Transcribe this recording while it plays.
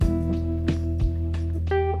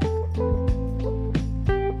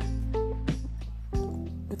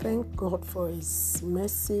God for His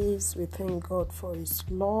mercies. We thank God for His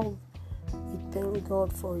love. We thank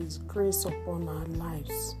God for His grace upon our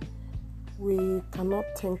lives. We cannot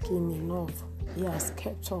thank Him enough. He has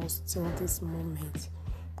kept us till this moment.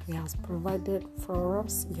 He has provided for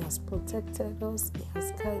us. He has protected us. He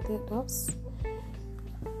has guided us.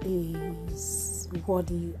 He is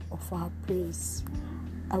worthy of our praise.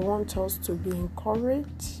 I want us to be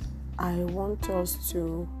encouraged. I want us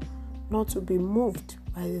to not to be moved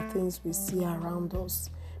by the things we see around us,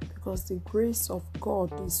 because the grace of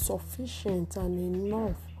God is sufficient and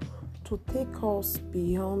enough to take us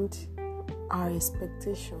beyond our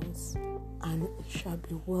expectations, and it shall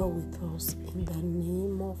be well with us in the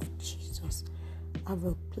name of Jesus. Have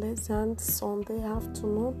a pleasant Sunday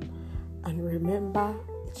afternoon, and remember,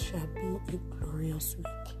 it shall be a glorious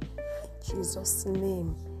week. In Jesus'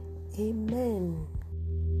 name, amen.